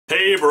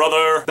Hey,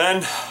 brother.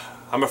 Ben,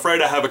 I'm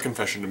afraid I have a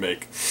confession to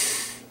make.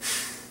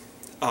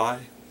 I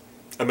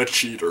am a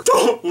cheater.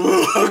 Don't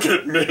look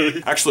at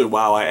me. Actually,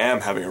 wow, I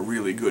am having a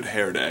really good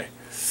hair day.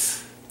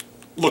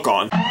 Look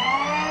on.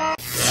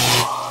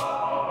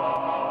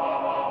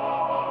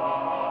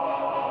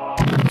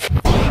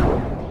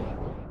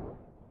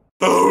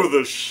 Oh,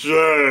 the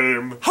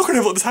shame. How can I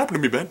have let this happen to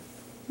me, Ben?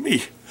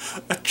 Me,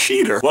 a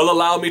cheater. Well,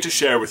 allow me to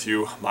share with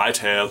you my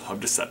tale of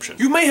deception.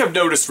 You may have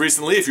noticed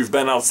recently, if you've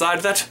been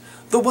outside, that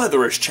the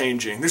weather is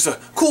changing. There's a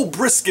cool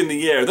brisk in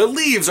the air. The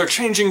leaves are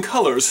changing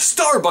colors.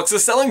 Starbucks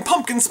is selling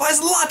pumpkin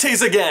spice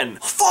lattes again.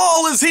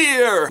 Fall is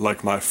here!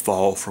 Like my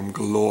fall from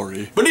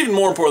glory. But even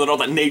more important than all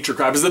that nature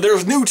crap is that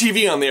there's new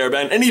TV on the air,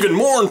 Ben. And even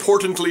more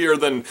importantly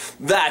than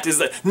that is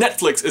that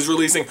Netflix is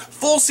releasing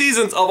full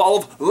seasons of all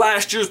of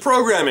last year's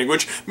programming,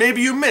 which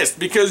maybe you missed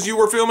because you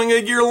were filming a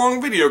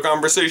year-long video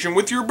conversation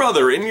with your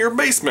brother in your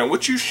basement,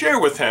 which you share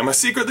with him, a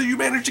secret that you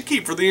managed to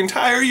keep for the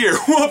entire year.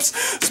 Whoops!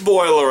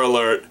 Spoiler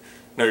alert.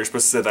 No, you're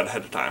supposed to say that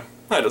ahead of time.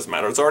 That doesn't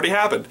matter, it's already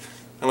happened.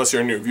 Unless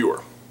you're a new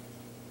viewer.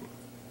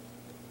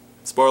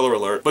 Spoiler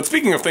alert. But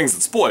speaking of things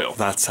that spoil,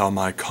 that's how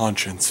my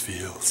conscience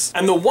feels.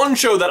 And the one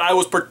show that I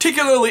was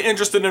particularly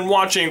interested in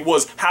watching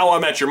was How I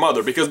Met Your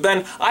Mother, because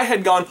Ben, I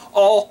had gone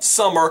all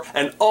summer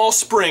and all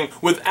spring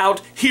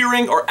without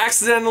hearing or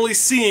accidentally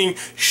seeing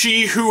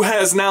She Who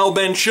Has Now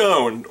Been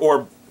Shown,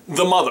 or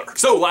the mother.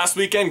 So last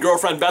weekend,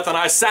 girlfriend Beth and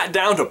I sat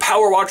down to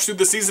power watch through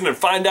the season and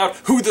find out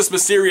who this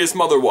mysterious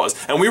mother was.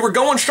 And we were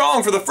going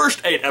strong for the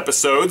first 8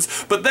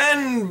 episodes, but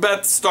then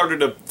Beth started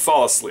to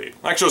fall asleep.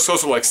 Actually, it was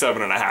closer to like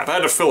 7.5. I had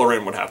to fill her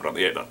in what happened on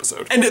the 8th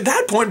episode. And at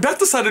that point, Beth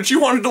decided she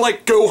wanted to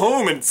like go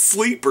home and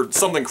sleep or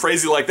something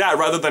crazy like that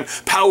rather than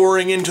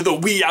powering into the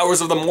wee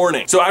hours of the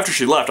morning. So after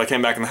she left, I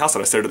came back in the house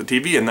and I stared at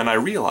the TV and then I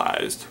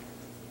realized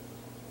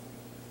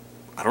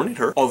I don't need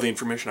her. All the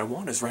information I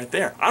want is right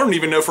there. I don't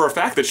even know for a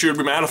fact that she would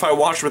be mad if I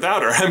watched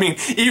without her. I mean,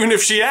 even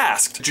if she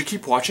asked, did you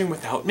keep watching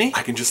without me?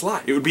 I can just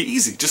lie. It would be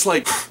easy. Just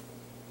like,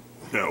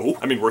 no.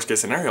 I mean, worst case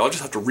scenario, I'll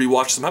just have to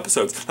rewatch some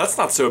episodes. That's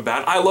not so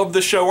bad. I love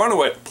this show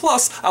anyway.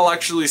 Plus, I'll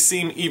actually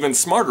seem even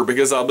smarter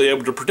because I'll be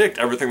able to predict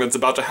everything that's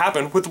about to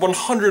happen with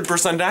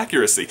 100%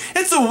 accuracy.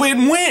 It's a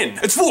win-win.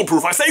 It's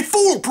foolproof. I say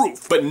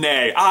foolproof. But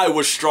nay, I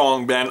was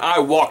strong, Ben. I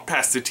walked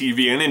past the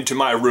TV and into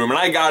my room and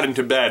I got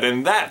into bed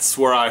and that's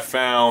where I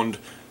found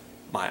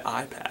my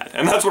iPad.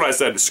 And that's when I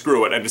said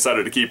screw it and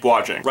decided to keep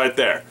watching. Right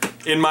there.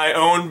 In my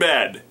own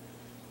bed.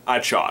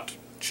 I shot.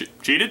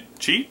 Cheated?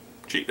 Cheat?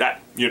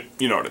 That, you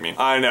know what I mean.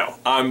 I know,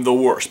 I'm the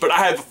worst, but I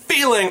have a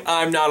feeling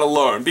I'm not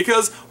alone,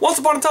 because once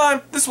upon a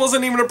time, this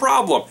wasn't even a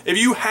problem. If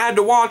you had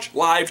to watch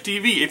live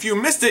TV, if you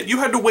missed it, you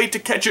had to wait to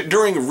catch it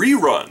during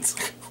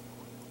reruns.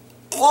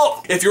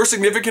 If your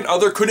significant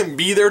other couldn't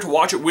be there to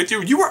watch it with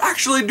you, you were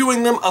actually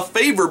doing them a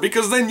favor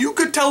because then you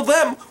could tell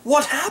them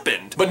what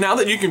happened. But now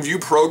that you can view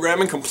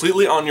programming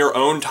completely on your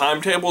own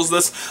timetables,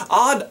 this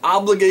odd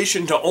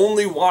obligation to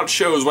only watch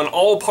shows when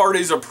all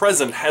parties are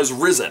present has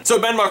risen. So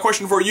Ben, my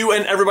question for you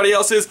and everybody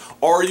else is,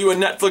 are you a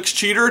Netflix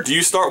cheater? Do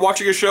you start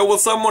watching a show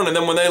with someone and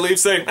then when they leave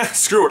say,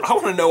 screw it, I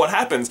want to know what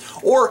happens?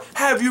 Or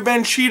have you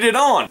been cheated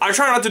on? I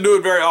try not to do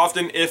it very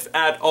often, if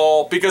at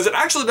all, because it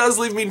actually does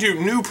lead me to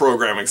new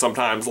programming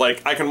sometimes. Like,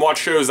 I can watch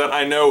shows that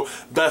I know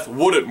Beth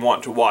wouldn't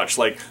want to watch,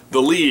 like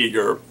The League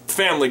or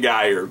Family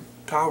Guy or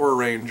Power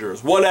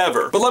Rangers,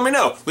 whatever. But let me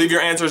know. Leave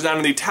your answers down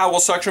in the towel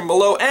section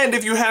below, and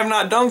if you have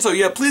not done so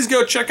yet, please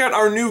go check out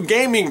our new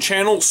gaming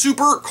channel,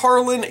 Super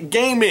Carlin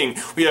Gaming.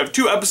 We have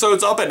 2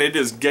 episodes up and it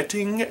is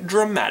getting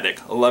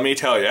dramatic, let me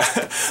tell you.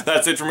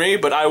 That's it for me,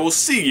 but I will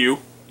see you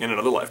in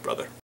another life,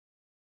 brother.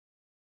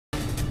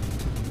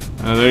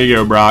 There you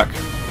go, Brock.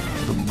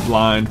 The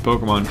blind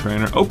Pokemon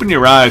trainer. Open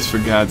your eyes, for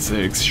God's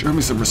sakes. Show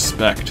me some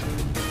respect.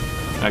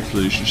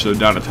 Actually, you should show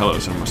Donatello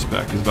some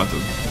respect. He's about to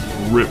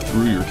rip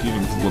through your team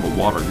with a little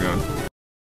water gun.